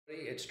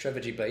It's Trevor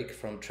G. Blake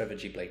from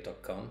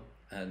trevorgblake.com,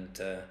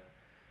 and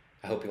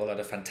I hope you all had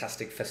a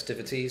fantastic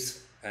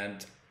festivities.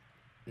 And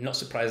not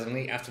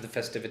surprisingly, after the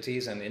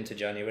festivities and into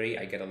January,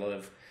 I get a lot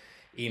of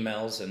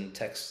emails and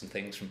texts and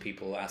things from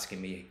people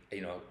asking me,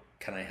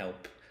 can I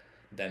help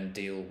them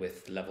deal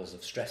with levels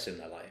of stress in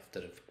their life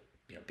that have,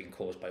 been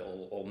caused by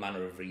all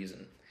manner of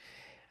reason.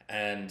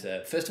 And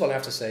first of all, I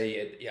have to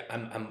say,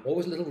 I'm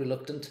always a little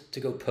reluctant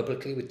to go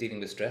publicly with dealing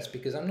with stress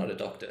because I'm not a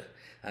doctor.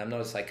 I'm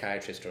not a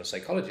psychiatrist or a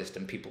psychologist,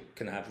 and people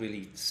can have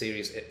really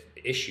serious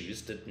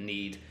issues that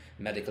need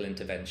medical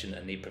intervention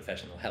and need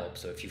professional help.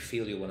 So if you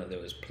feel you're one of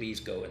those, please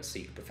go and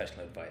seek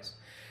professional advice.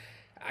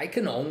 I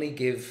can only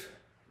give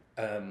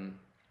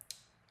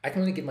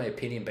my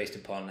opinion based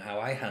upon how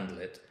I handle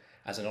it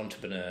as an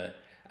entrepreneur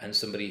and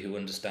somebody who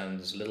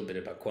understands a little bit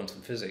about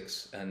quantum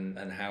physics and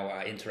how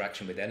our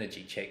interaction with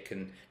energy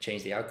can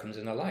change the outcomes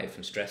in our life.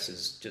 And stress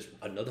is just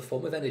another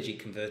form of energy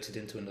converted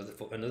into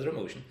another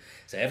emotion.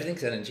 So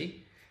everything's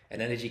energy,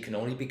 and energy can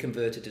only be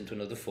converted into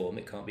another form.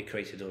 It can't be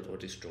created or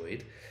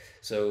destroyed.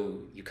 So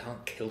you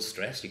can't kill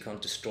stress, you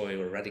can't destroy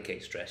or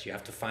eradicate stress. You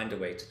have to find a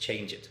way to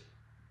change it,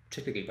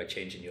 typically by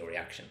changing your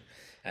reaction.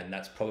 And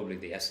that's probably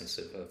the essence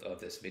of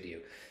this video.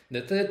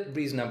 The third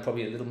reason I'm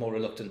probably a little more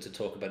reluctant to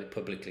talk about it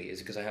publicly is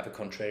because I have a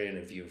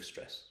contrarian view of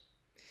stress.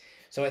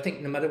 So I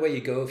think no matter where you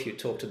go, if you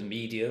talk to the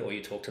media or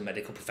you talk to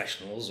medical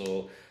professionals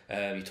or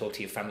you talk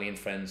to your family and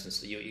friends, and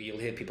so you'll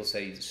hear people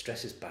say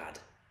stress is bad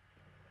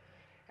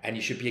and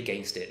you should be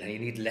against it and you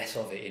need less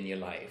of it in your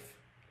life.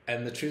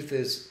 And the truth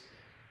is,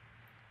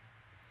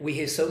 we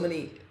hear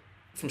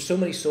from so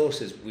many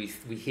sources,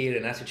 we hear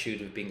an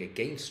attitude of being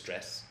against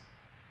stress,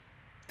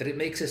 that it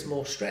makes us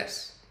more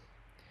stress.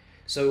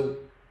 So,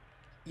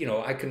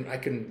 I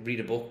can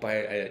read a book by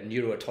a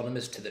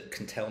neuroanatomist that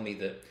can tell me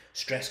that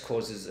stress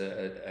causes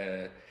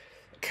a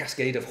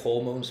cascade of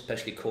hormones,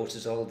 especially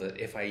cortisol, that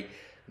if I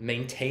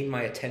maintain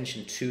my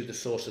attention to the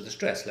source of the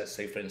stress, let's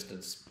say, for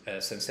instance,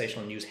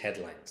 sensational news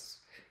headlines,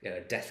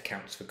 death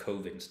counts for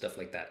COVID and stuff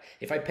like that.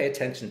 If I pay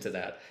attention to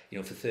that,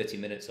 for 30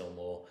 minutes or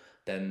more,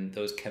 then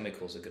those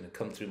chemicals are going to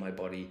come through my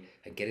body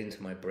and get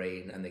into my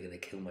brain, and they're going to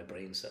kill my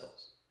brain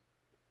cells.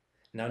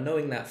 Now,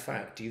 knowing that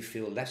fact, do you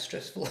feel less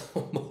stressful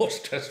or more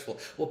stressful?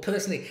 Well,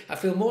 personally, I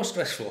feel more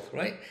stressful,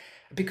 right?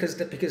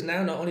 Because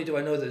now not only do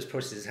I know that this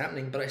process is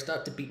happening, but I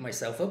start to beat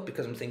myself up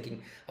because I'm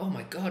thinking, oh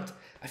my God,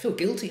 I feel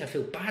guilty. I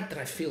feel bad that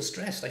I feel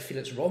stressed. I feel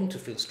it's wrong to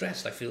feel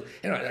stressed. I feel,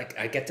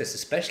 I get this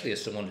especially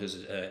as someone who's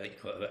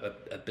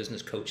a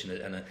business coach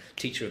and a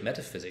teacher of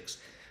metaphysics.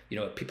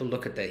 People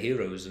look at their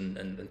heroes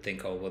and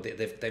think, oh, well,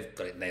 they've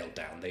got it nailed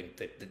down.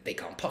 They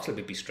can't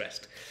possibly be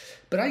stressed.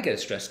 But I get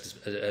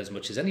stressed as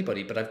much as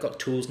anybody, but I've got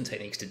tools and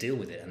techniques to deal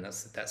with it, and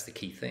that's the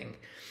key thing.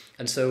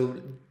 And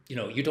so,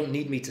 you don't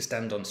need me to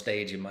stand on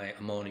stage in my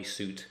Armani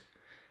suit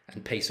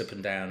and pace up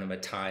and down in my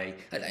tie.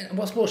 And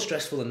what's more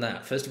stressful than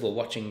that? First of all,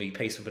 watching me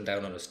pace up and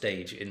down on a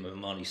stage in my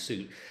Armani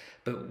suit.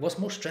 But what's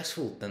more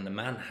stressful than the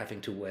man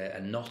having to wear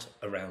a knot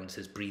around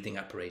his breathing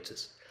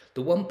apparatus?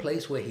 The one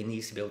place where he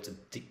needs to be able to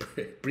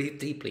breathe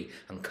deeply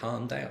and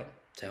calm down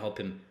to help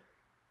him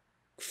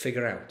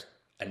figure out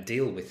and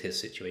deal with his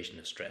situation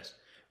of stress.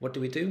 What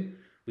do?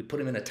 We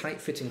put him in a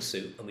tight-fitting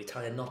suit and we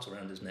tie a knot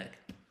around his neck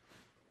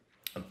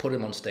and put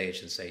him on stage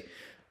and say,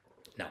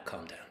 now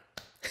calm down.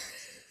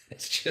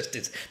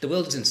 The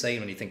world is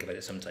insane when you think about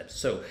it sometimes.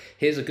 So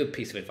here's a good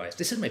piece of advice.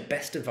 This is my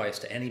best advice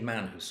to any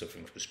man who's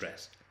suffering from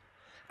stress.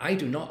 I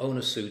do not own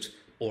a suit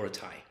or a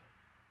tie,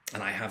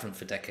 and I haven't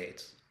for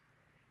decades.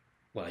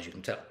 Well, as you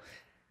can tell.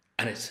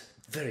 And it's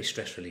very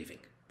stress relieving.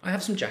 I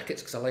have some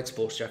jackets because I like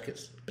sports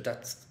jackets, but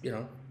that's,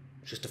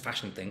 just a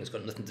fashion thing. It's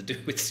got nothing to do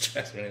with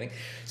stress or anything.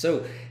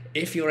 So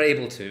if you're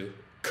able to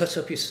cut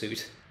up your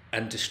suit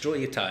and destroy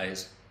your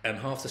ties, and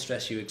half the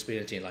stress you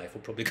experience in your life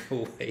will probably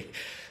go away.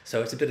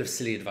 So it's a bit of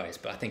silly advice,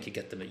 but I think you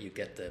get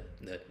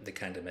the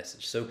kind of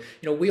message. So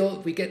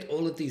we get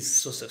all of these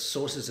sorts of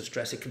sources of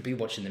stress. It can be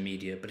watching the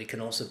media, but it can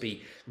also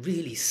be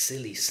really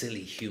silly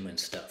human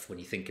stuff when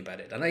you think about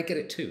it. And I get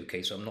it too.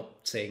 Okay, so I'm not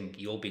saying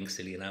you're being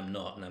silly and I'm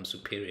not, and I'm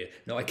superior.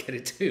 No, I get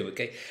it too.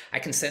 Okay, I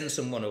can send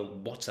someone a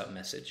WhatsApp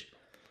message,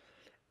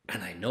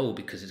 and I know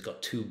because it's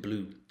got 2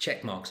 blue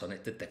check marks on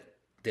it that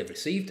they've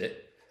received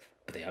it,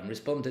 but they haven't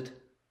responded.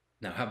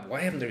 Now, why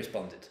haven't they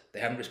responded?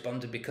 They haven't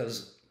responded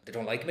because they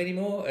don't like me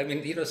anymore. I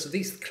mean, so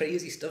these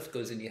crazy stuff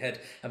goes in your head,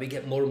 and we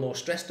get more and more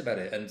stressed about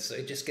it, and so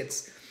it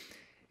gets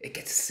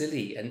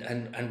silly.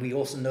 And we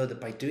also know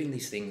that by doing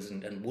these things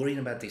and worrying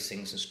about these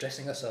things and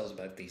stressing ourselves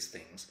about these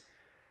things,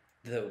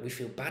 that we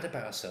feel bad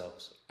about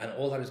ourselves, and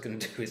all that is going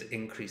to do is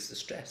increase the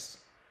stress.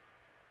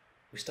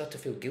 We start to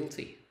feel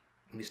guilty,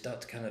 and we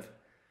start to kind of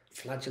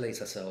flagellate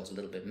ourselves a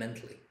little bit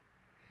mentally,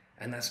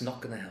 and that's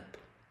not going to help.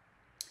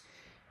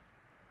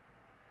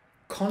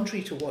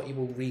 Contrary to what you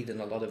will read in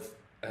a lot of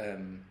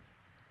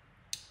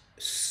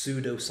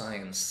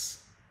pseudoscience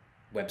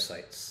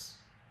websites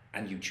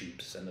and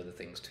YouTubes and other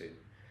things too,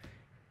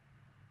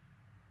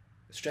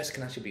 stress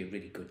can actually be a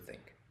really good thing.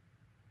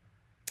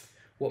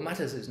 What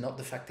matters is not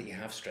the fact that you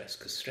have stress,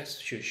 because stress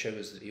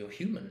shows that you're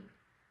human.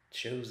 It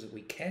shows that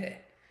we care.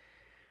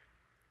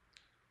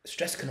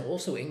 stress can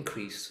also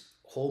increase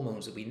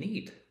hormones that we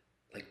need,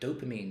 like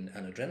dopamine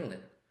and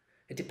adrenaline.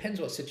 It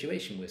depends what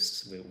situation we're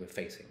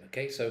facing.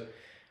 Okay, so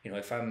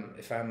if I'm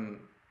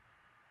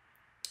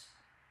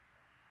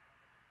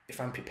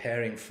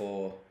preparing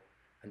for,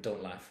 and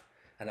don't laugh,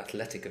 an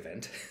athletic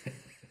event,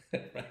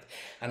 right,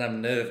 and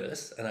I'm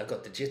nervous and I've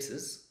got the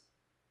jitters,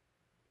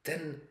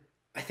 then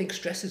I think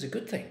stress is a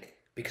good thing,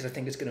 because I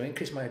think it's going to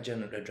increase my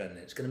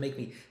adrenaline. It's going to make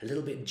me a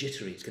little bit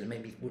jittery. It's going to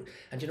make me,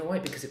 and you know why?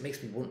 Because it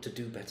makes me want to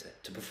do better,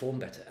 to perform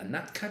better. And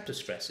that type of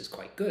stress is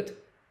quite good.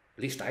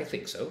 At least I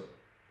think so.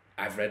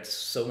 I've read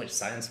so much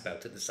science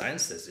about it. The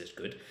science says it's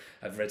good.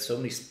 I've read so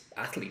many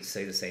athletes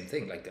say the same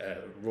thing. Like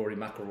Rory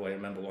McIlroy, I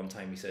remember one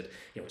time he said,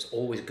 it's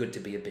always good to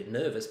be a bit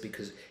nervous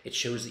because it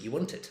shows that you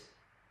want it.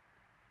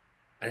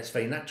 And it's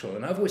very natural.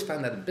 And I've always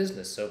found that in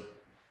business. So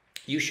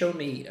you show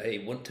me a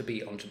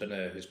want-to-be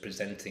entrepreneur who's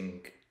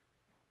presenting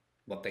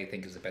what they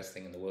think is the best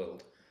thing in the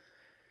world,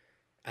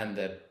 and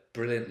they're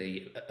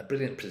a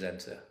brilliant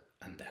presenter,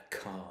 and they're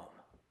calm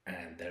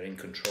and they're in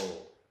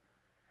control.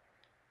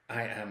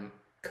 I am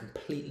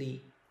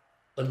completely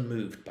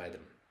unmoved by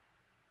them.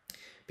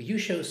 But you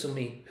show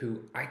somebody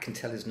who I can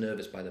tell is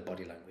nervous by their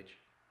body language,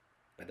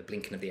 by the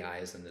blinking of the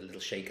eyes and the little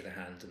shake of the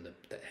hand and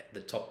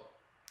the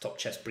top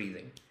chest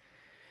breathing,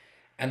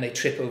 and they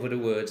trip over the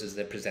words as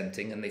they're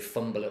presenting, and they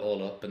fumble it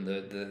all up, and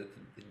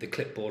the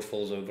clipboard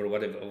falls over, or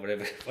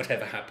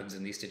whatever happens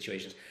in these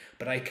situations.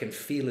 But I can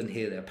feel and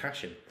hear their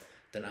passion.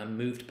 Then I'm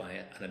moved by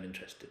it, and I'm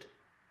interested.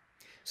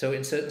 So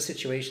in certain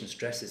situations,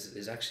 stress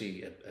is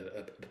actually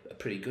a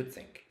pretty good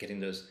thing. Getting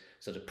those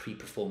sort of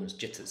pre-performance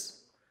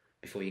jitters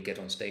before you get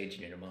on stage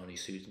in your Armani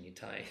suit and your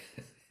tie,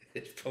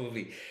 it's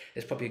probably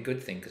a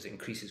good thing, because it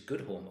increases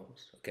good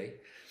hormones. Okay,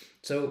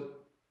 so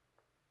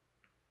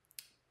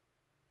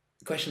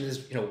the question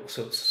is,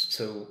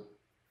 so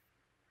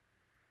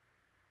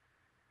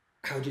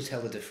how do you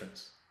tell the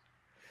difference?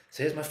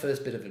 So here's my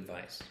first bit of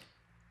advice.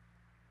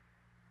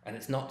 And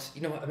it's not,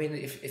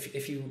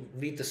 if you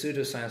read the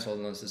pseudoscience all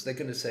nonsense, they're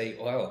going to say,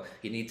 well,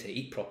 you need to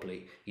eat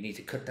properly, you need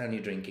to cut down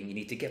your drinking, you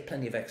need to get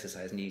plenty of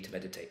exercise, and you need to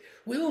meditate.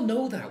 We all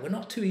know that. We're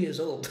not 2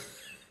 years old.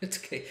 It's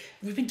okay.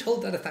 We've been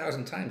told that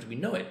 1,000 times. We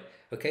know it.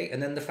 Okay.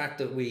 And then the fact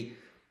that we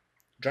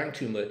drank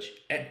too much,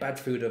 ate bad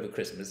food over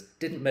Christmas,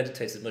 didn't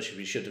meditate as much as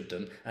we should have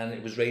done, and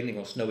it was raining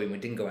or snowing, we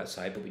didn't go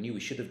outside, but we knew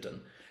we should have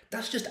done.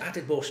 That's just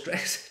added more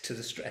stress to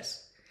the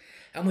stress.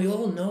 And we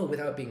all know,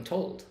 without being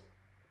told,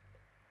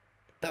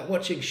 that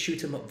watching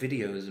shoot 'em up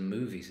videos and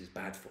movies is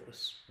bad for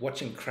us.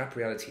 Watching crap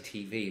reality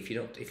TV,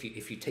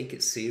 if you take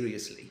it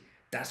seriously,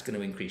 that's going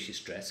to increase your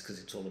stress, because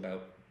it's all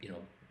about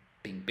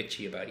being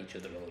bitchy about each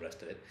other and all the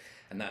rest of it,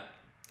 and that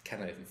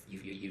kind of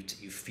you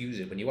fuse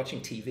it. When you're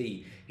watching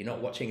TV, you're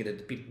not watching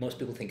it. Most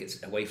people think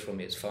it's away from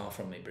me, it's far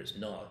from me, but it's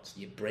not.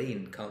 Your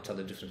brain can't tell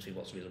the difference between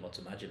what's real and what's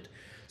imagined.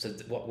 So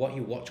what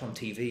you watch on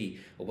TV,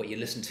 or what you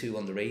listen to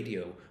on the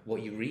radio,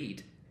 what you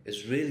read,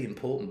 is really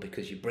important,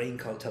 because your brain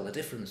can't tell the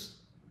difference.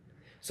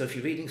 So if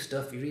you're reading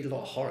stuff, you read a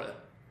lot of horror,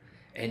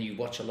 and you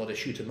watch a lot of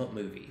shoot 'em up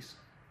movies,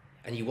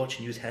 and you watch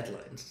news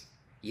headlines,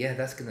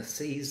 that's going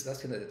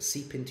to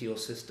seep into your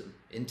system,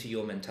 into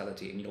your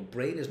mentality, and your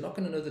brain is not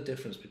going to know the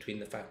difference between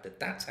the fact that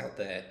that's out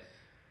there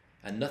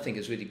and nothing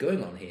is really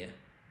going on here,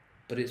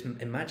 but it's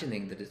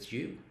imagining that it's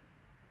you.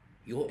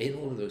 You're in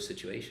all of those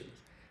situations.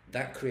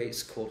 That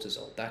creates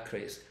cortisol. That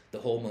creates the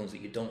hormones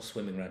that you don't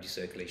swimming around your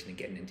circulation and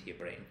getting into your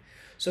brain.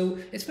 So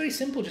it's very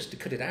simple just to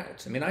cut it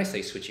out. I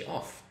say switch it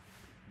off.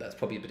 That's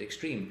probably a bit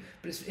extreme,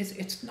 but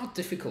it's not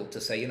difficult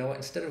to say,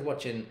 instead of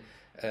watching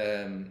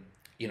a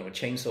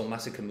Chainsaw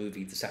Massacre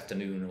movie this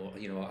afternoon, or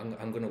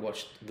I'm going to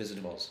watch Wizard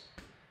of Oz.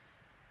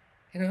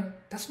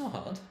 That's not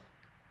hard.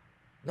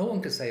 No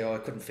one can say, I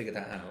couldn't figure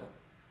that out.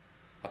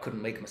 I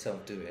couldn't make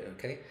myself do it.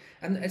 Okay,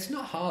 and it's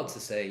not hard to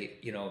say,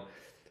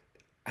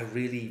 I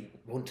really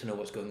want to know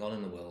what's going on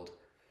in the world.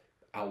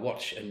 I'll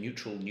watch a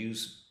neutral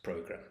news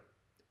program,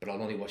 but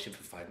I'll only watch it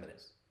for 5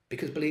 minutes.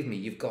 Because believe me,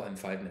 you've got in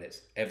 5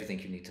 minutes everything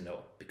you need to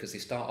know, because they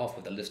start off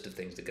with a list of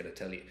things they're going to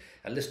tell you,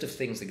 a list of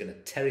things they're going to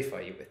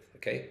terrify you with,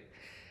 okay?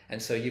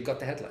 And so you've got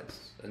the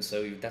headlines, and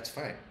so that's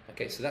fine,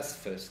 okay? So that's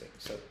the first thing.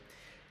 So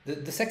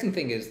the second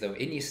thing is, though,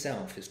 in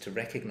yourself, is to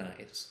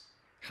recognize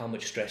how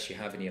much stress you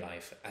have in your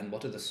life and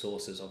what are the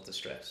sources of the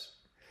stress.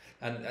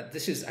 And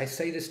I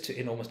say this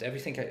in almost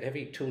everything,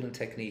 every tool and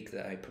technique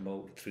that I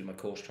promote through my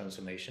course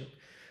Transformation,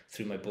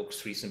 through my books,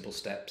 3 Simple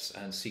Steps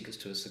and Secrets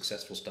to a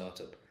Successful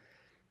Startup.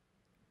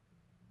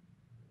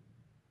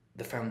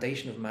 The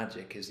foundation of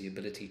magic is the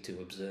ability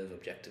to observe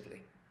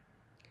objectively.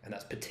 And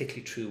that's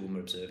particularly true when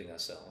we're observing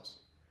ourselves.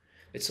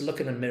 It's to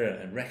look in a mirror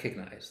and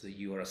recognize that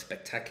you are a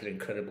spectacular,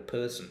 incredible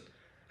person,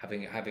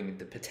 having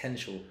the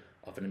potential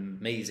of an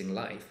amazing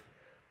life,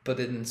 but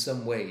in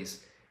some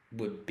ways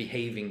we're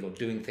behaving or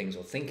doing things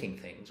or thinking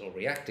things or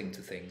reacting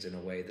to things in a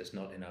way that's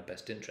not in our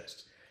best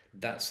interests.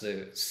 That's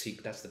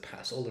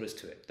all there is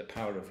to it, the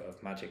power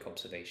of magic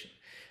observation.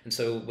 And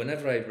so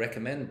whenever I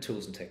recommend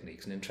tools and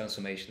techniques, and in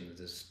Transformation,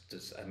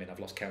 I've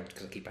lost count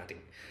because I keep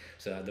adding.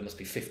 So there must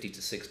be 50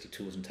 to 60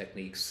 tools and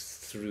techniques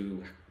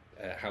through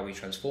how we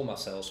transform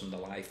ourselves from the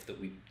life that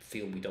we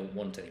feel we don't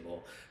want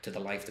anymore to the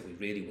life that we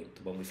really want,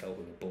 the one we felt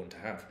we were born to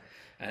have.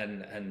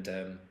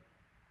 And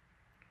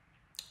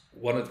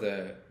one of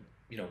the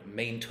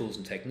main tools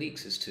and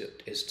techniques is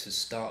to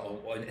start,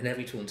 or in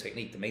every tool and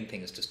technique, the main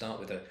thing is to start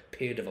with a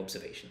period of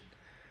observation.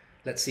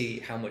 Let's see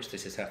how much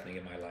this is happening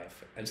in my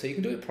life. And so you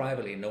can do it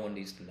privately and no one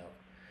needs to know.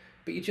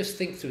 But you just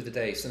think through the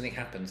day, something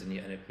happens and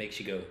it makes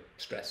you go,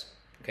 stress.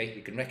 Okay,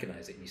 you can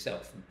recognize it in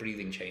yourself.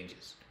 Breathing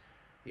changes.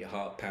 Your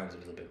heart pounds a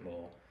little bit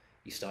more.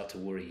 You start to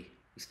worry.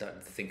 You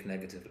start to think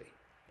negatively.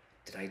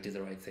 Did I do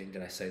the right thing?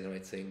 Did I say the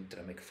right thing? Did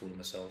I make a fool of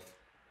myself?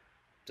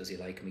 Does he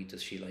like me?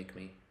 Does she like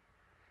me?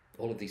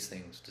 All of these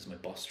things. Does my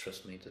boss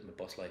trust me? Does my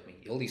boss like me?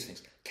 All these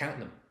things. Count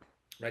them.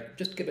 Right?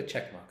 Just give a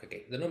check mark,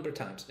 okay? The number of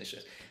times.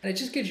 And it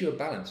just gives you a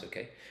balance,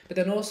 okay? But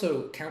then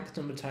also count the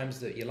number of times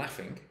that you're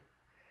laughing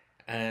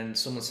and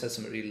someone says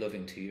something really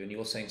loving to you and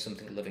you're saying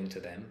something loving to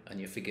them and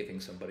you're forgiving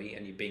somebody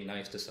and you're being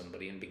nice to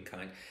somebody and being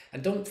kind.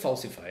 And don't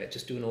falsify it.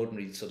 Just do an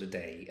ordinary sort of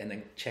day and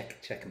then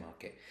check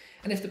mark it.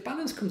 And if the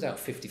balance comes out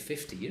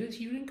 50-50,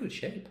 you're in good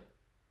shape.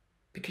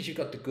 Because you've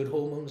got the good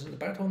hormones and the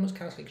bad hormones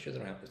cancelling each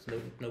other out.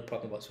 There's no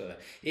problem whatsoever.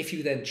 If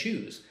you then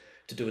choose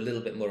to do a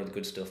little bit more of the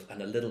good stuff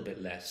and a little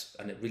bit less,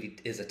 and it really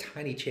is a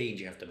tiny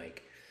change you have to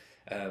make,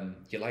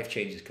 your life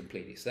changes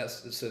completely. So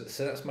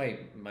that's my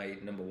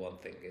number one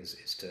thing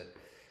is to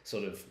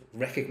sort of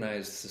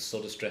recognize the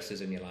sort of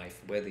stresses in your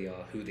life, where they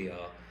are, who they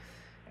are,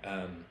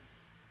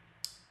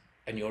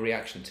 and your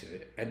reaction to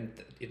it. And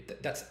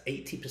that's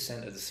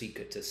 80% of the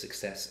secret to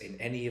success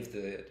in any of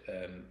the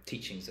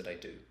teachings that I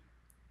do.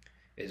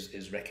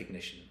 Is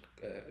recognition,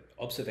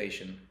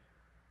 observation,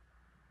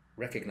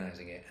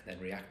 recognizing it, and then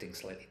reacting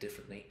slightly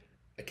differently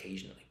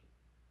occasionally.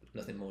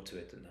 Nothing more to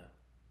it than that.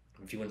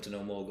 If you want to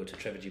know more, go to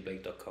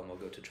trevorgblake.com or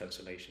go to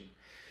Transformation.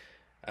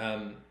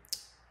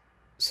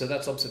 So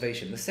that's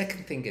observation. The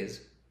second thing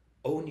is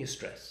own your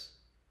stress.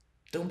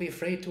 Don't be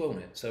afraid to own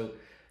it. So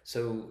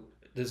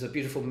there's a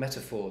beautiful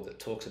metaphor that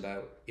talks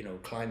about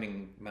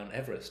climbing Mount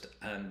Everest,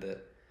 and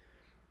that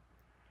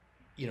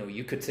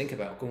you could think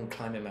about going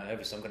climbing Mount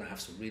Everest. I'm going to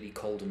have some really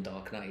cold and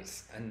dark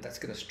nights, and that's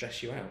going to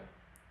stress you out.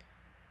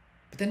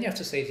 But then you have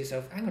to say to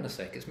yourself, hang on a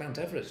sec, it's Mount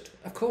Everest.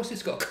 Of course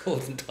it's got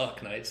cold and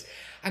dark nights.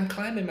 I'm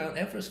climbing Mount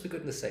Everest, for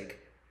goodness sake.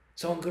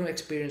 So I'm going to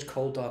experience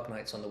cold, dark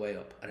nights on the way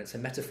up, and it's a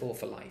metaphor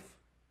for life.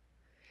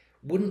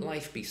 Wouldn't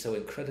life be so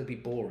incredibly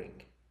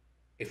boring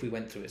if we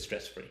went through it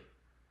stress-free?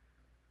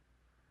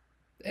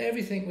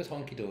 Everything was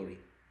honky-dory.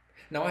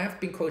 Now, I have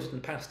been quoted in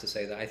the past to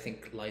say that I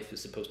think life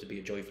is supposed to be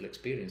a joyful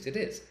experience. It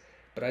is.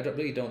 But I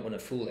really don't want to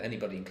fool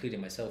anybody,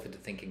 including myself, into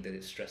thinking that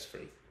it's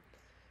stress-free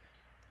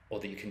or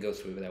that you can go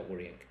through it without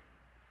worrying.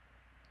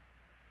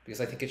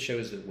 Because I think it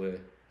shows that we're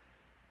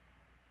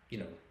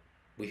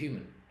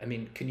human. I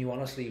mean, can you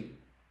honestly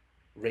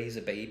raise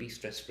a baby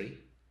stress-free?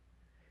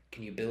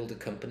 Can you build a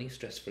company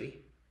stress-free?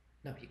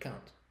 No, you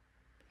can't.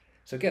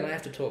 So again, I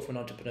have to talk from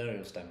an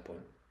entrepreneurial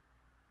standpoint.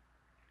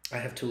 I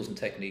have tools and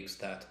techniques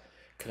that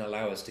can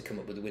allow us to come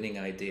up with a winning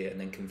idea and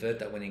then convert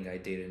that winning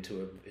idea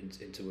into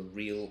a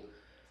real,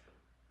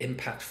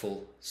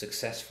 impactful,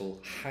 successful,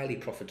 highly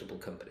profitable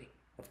company.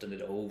 I've done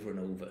it over and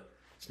over.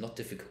 It's not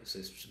difficult.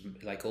 It's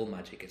like all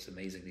magic. It's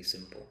amazingly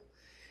simple.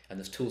 And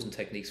there's tools and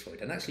techniques for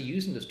it. And actually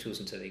using those tools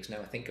and techniques, now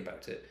I think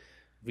about it,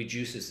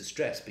 reduces the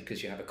stress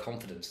because you have a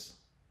confidence.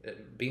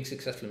 Being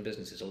successful in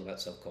business is all about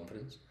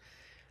self-confidence.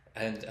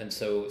 And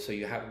so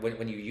you have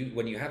when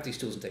you have these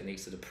tools and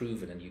techniques that are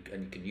proven and you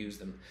can use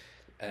them,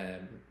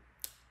 and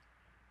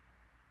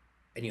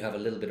you have a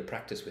little bit of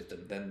practice with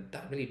them, then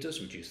that really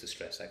does reduce the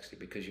stress, actually,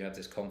 because you have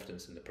this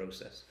confidence in the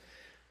process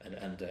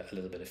and a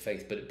little bit of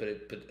faith. But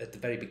at the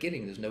very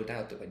beginning, there's no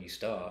doubt that when you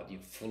start,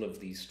 you're full of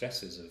these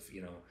stresses of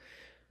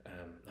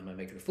am I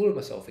making a fool of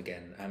myself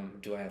again?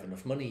 Do I have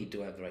enough money?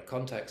 Do I have the right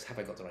contacts? Have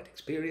I got the right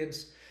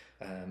experience?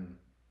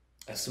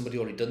 Has somebody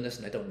already done this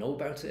and I don't know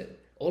about it?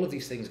 All of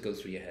these things go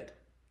through your head,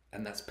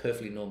 and that's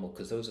perfectly normal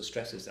because those are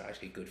stresses that are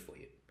actually good for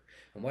you.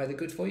 And why are they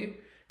good for you?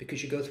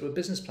 Because you go through a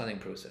business planning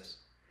process,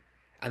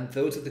 and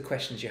those are the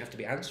questions you have to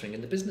be answering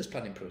in the business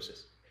planning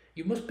process.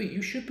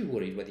 You should be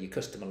worried whether your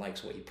customer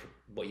likes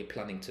what you're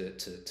planning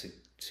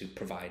to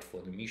provide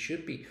for them. You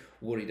should be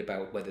worried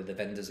about whether the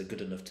vendors are good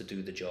enough to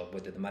do the job,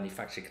 whether the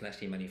manufacturer can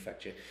actually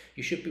manufacture.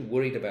 You should be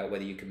worried about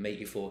whether you can make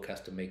your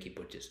forecast and make your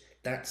budgets.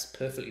 That's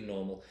perfectly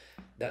normal.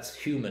 That's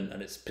human,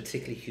 and it's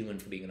particularly human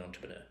for being an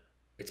entrepreneur.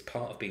 It's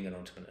part of being an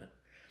entrepreneur.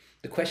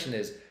 The question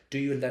is, do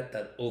you let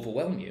that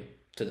overwhelm you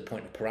to the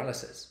point of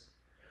paralysis?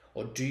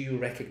 Or do you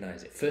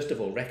recognize it? First of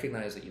all,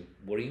 recognize that you're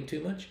worrying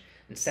too much.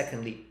 And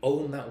secondly,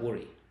 own that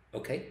worry.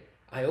 Okay?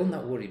 I own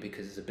that worry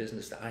because it's a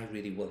business that I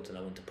really want and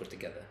I want to put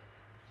together.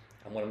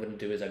 And what I'm going to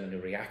do is I'm going to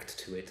react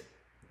to it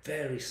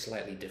very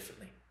slightly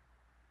differently.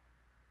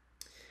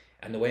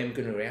 And the way I'm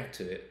going to react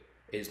to it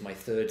is my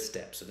third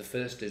step. So the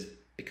first is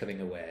becoming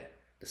aware.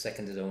 The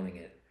second is owning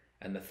it.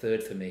 And the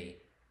third for me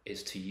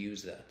is to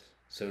use that.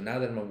 So now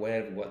that I'm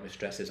aware of what my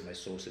stresses and my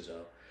sources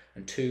are,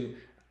 and two,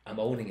 I'm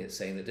owning it,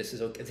 saying that this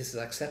is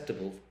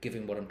acceptable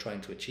given what I'm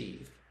trying to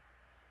achieve.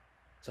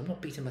 So I'm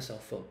not beating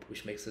myself up,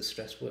 which makes the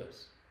stress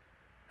worse.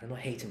 I'm not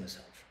hating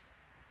myself.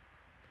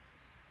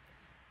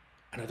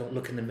 And I don't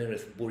look in the mirror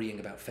worrying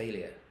about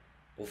failure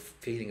or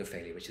feeling of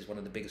failure, which is one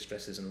of the biggest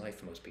stresses in life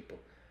for most people.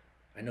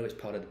 I know it's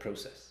part of the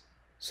process.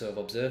 So I've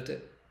observed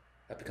it,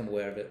 I've become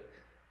aware of it,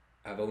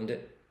 I've owned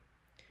it,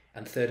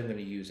 and third, I'm going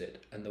to use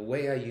it. And the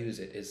way I use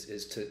it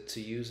is to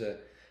use a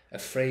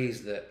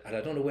phrase that, and I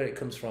don't know where it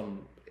comes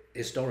from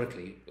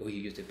historically, or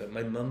you used it, but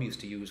my mum used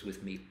to use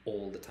with me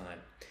all the time.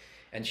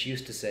 And she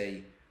used to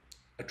say,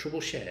 a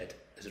trouble shared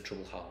is a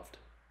trouble halved.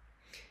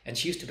 And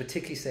she used to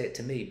particularly say it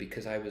to me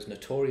because I was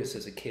notorious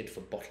as a kid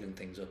for bottling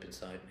things up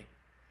inside me.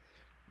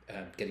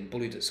 Getting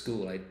bullied at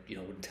school, I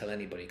wouldn't tell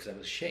anybody because I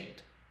was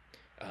ashamed.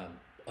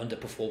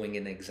 Underperforming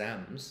in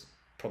exams,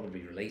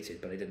 probably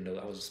related, but I didn't know,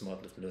 I wasn't smart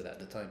enough to know that at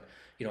the time.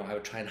 I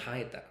would try and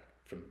hide that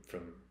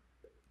from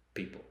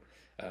people.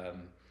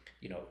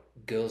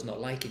 Girls not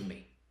liking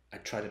me,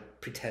 I'd try to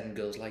pretend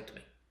girls liked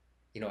me.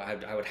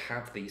 I would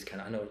have these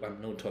kind of, I know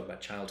I'm not talking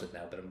about childhood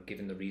now, but I'm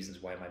giving the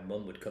reasons why my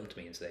mum would come to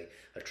me and say,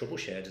 a trouble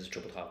shared is a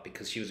trouble halved,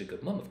 because she was a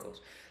good mum, of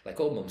course. Like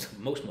all mums,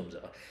 most mums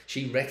are.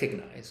 She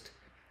recognised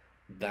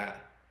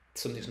that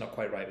something's not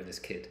quite right with this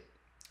kid.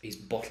 He's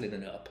bottling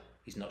it up.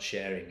 He's not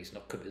sharing.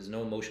 There's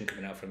no emotion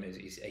coming out from him.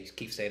 He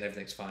keeps saying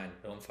everything's fine.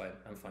 No, I'm fine.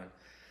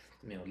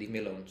 Leave me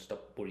alone.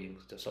 Stop worrying.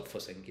 Stop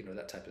fussing.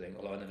 That type of thing.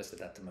 Although I never said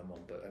that to my mum,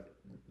 but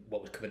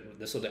what was coming,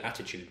 the sort of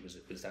attitude was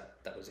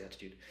that was the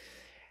attitude.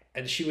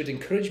 And she would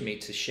encourage me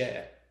to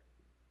share,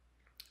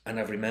 and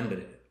I've remembered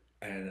it,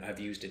 and I've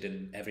used it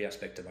in every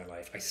aspect of my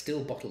life. I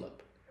still bottle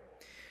up,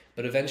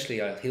 but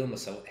eventually I'll hear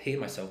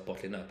myself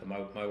bottling up. And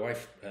my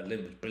wife,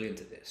 Lynn, was brilliant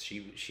at this.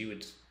 She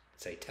would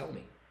say, tell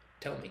me.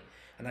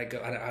 And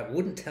I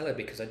wouldn't tell her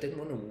because I didn't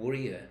want to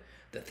worry her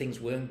that things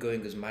weren't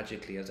going as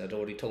magically as I'd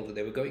already told her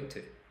they were going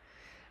to.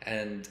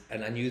 And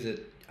I knew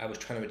that I was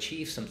trying to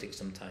achieve something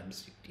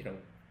sometimes,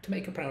 to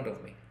make her proud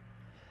of me.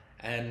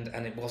 And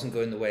it wasn't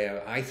going the way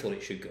I thought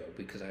it should go,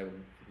 because I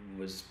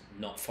was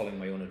not following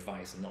my own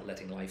advice and not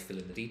letting life fill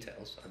in the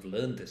details. I've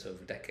learned this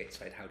over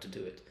decades, right, how to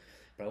do it.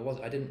 But I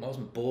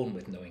wasn't born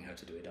with knowing how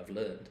to do it. I've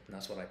learned, and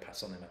that's what I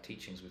pass on in my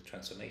teachings with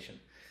transformation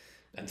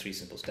and 3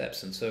 simple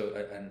steps, and so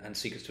and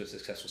secrets to a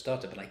successful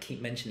startup. And I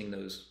keep mentioning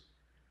those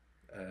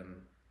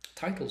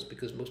titles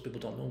because most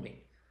people don't know me.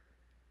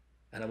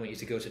 And I want you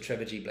to go to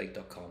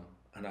trevorgblake.com,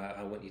 and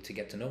I want you to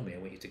get to know me. I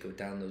want you to go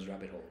down those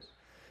rabbit holes.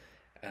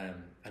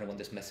 And I want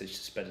this message to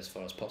spread as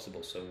far as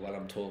possible. So while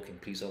I'm talking,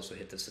 please also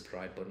hit the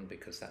subscribe button,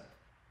 because that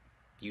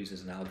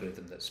uses an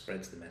algorithm that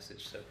spreads the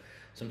message. So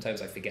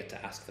sometimes I forget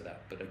to ask for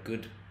that, but a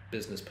good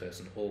business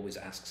person always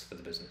asks for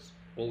the business,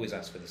 always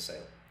asks for the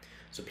sale.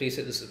 So please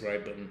hit the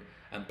subscribe button,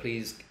 and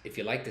please, if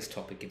you like this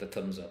topic, give a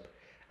thumbs up.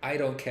 I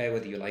don't care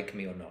whether you like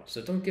me or not,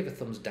 so don't give a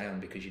thumbs down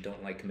because you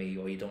don't like me,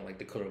 or you don't like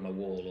the colour of my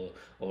wall,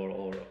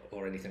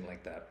 or anything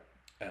like that,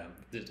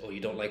 or you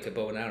don't like a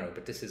bow and arrow.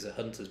 But this is a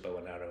hunter's bow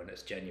and arrow, and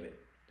it's genuine.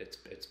 It's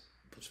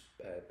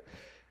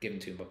given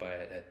to me by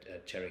a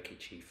Cherokee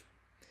chief,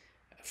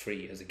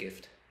 free as a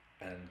gift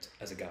and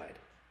as a guide.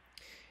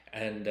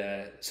 And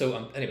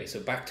anyway, so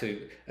back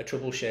to a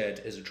trouble shared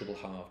is a trouble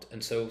halved.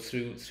 And so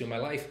through my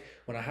life,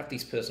 when I have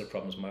these personal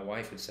problems, my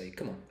wife would say,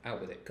 come on, out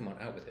with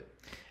it.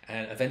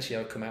 And eventually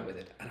I would come out with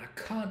it. And I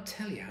can't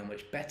tell you how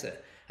much better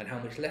and how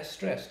much less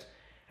stressed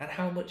and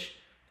how much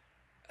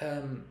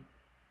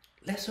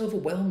less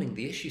overwhelming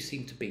the issue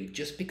seemed to be,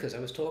 just because I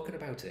was talking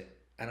about it.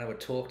 And I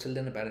would talk to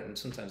Lynn about it, and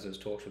sometimes those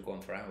talks would go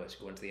on for hours,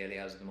 go into the early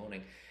hours of the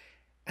morning.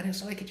 And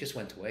it's like it just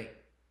went away.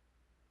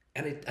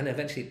 And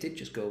eventually it did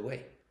just go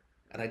away.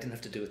 And I didn't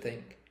have to do a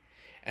thing.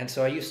 And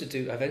so I used to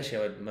do,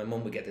 eventually my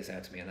mum would get this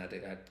out to me, and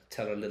I'd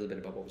tell her a little bit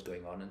about what was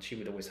going on, and she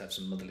would always have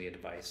some motherly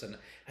advice. And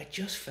I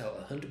just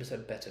felt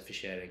 100% better for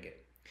sharing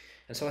it.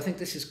 And so I think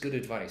this is good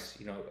advice.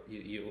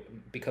 You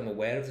become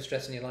aware of the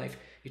stress in your life.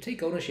 You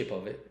take ownership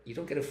of it. You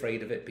don't get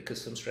afraid of it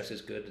because some stress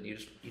is good, and you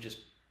just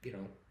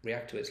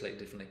react to it slightly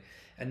differently.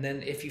 And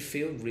then if you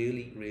feel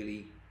really,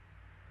 really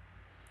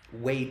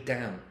weighed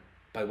down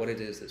by what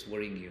it is that's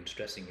worrying you and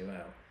stressing you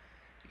out,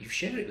 you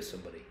share it with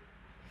somebody.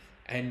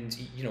 And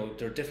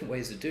there are different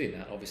ways of doing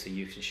that. Obviously,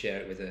 you can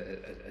share it with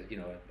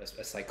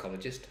a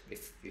psychologist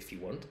if you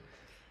want,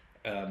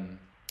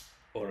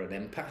 or an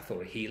empath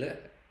or a healer.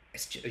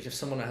 It's just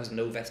someone that has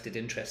no vested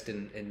interest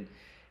in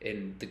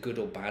the good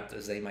or bad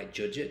as they might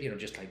judge it.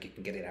 Just like you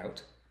can get it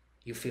out,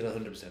 you feel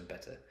 100%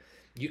 better.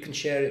 You can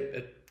share it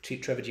at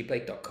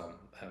trevorgblake.com.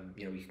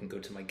 You can go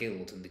to my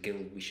guild, and the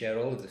guild, we share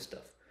all of this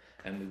stuff,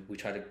 and we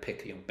try to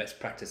pick best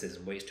practices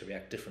and ways to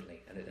react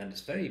differently, and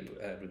it's very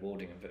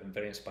rewarding and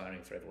very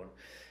inspiring for everyone.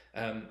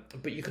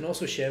 But you can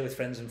also share with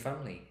friends and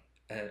family,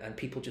 and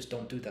people just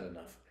don't do that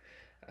enough.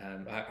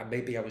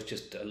 Maybe I was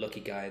just a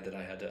lucky guy that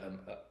I had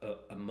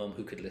a mum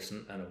who could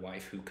listen and a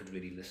wife who could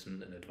really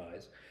listen and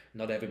advise.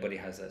 Not everybody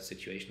has that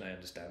situation, I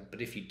understand,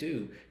 but if you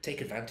do,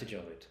 take advantage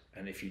of it,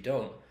 and if you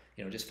don't,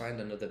 just find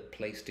another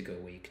place to go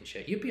where you can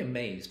share. You'd be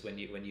amazed when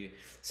you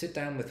sit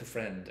down with a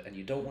friend and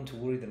you don't want to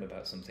worry them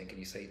about something, and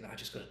you say, no, I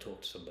just got to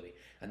talk to somebody,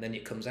 and then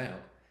it comes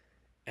out,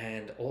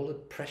 and all the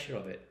pressure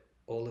of it,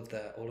 all of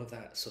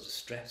that sort of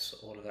stress,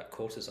 all of that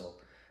cortisol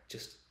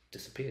just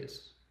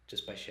disappears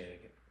just by sharing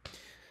it.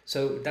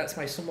 So that's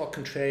my somewhat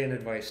contrarian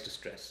advice to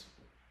stress.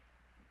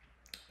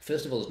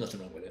 First of all, there's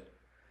nothing wrong with it.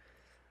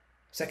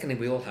 Secondly,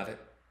 we all have it.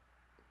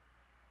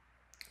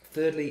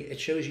 Thirdly, it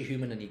shows you're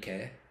human and you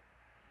care.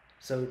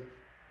 So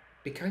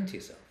be kind to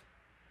yourself.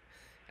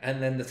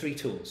 And then the 3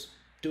 tools: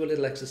 do a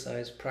little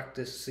exercise,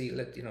 practice,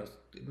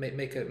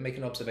 make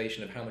an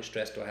observation of how much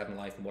stress do I have in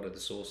life and what are the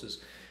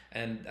sources,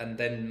 and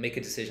then make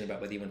a decision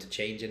about whether you want to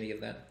change any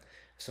of that.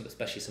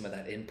 Especially some of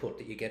that input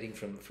that you're getting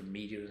from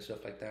media and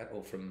stuff like that,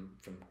 or from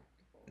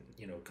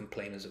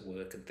complainers at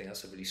work and things.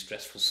 That's a really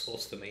stressful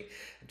source for me.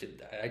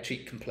 I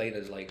treat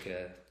complainers like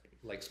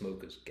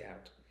smokers. Get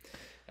out.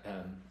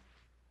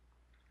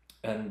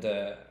 And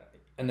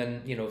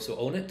then so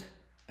own it,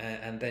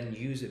 and then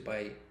use it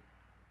by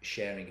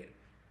sharing it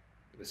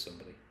with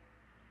somebody.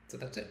 So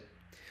that's it.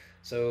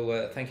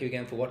 So thank you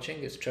again for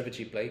watching. It's Trevor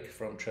G. Blake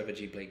from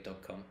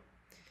trevorgblake.com.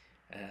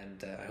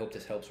 And I hope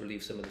this helps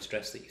relieve some of the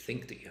stress that you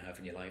think that you have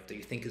in your life, that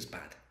you think is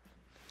bad.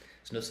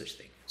 There's no such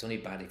thing. It's only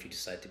bad if you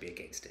decide to be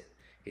against it.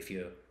 If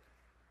you're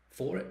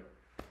for it,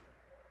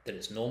 that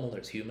it's normal, that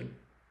it's human,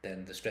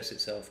 then the stress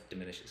itself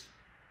diminishes.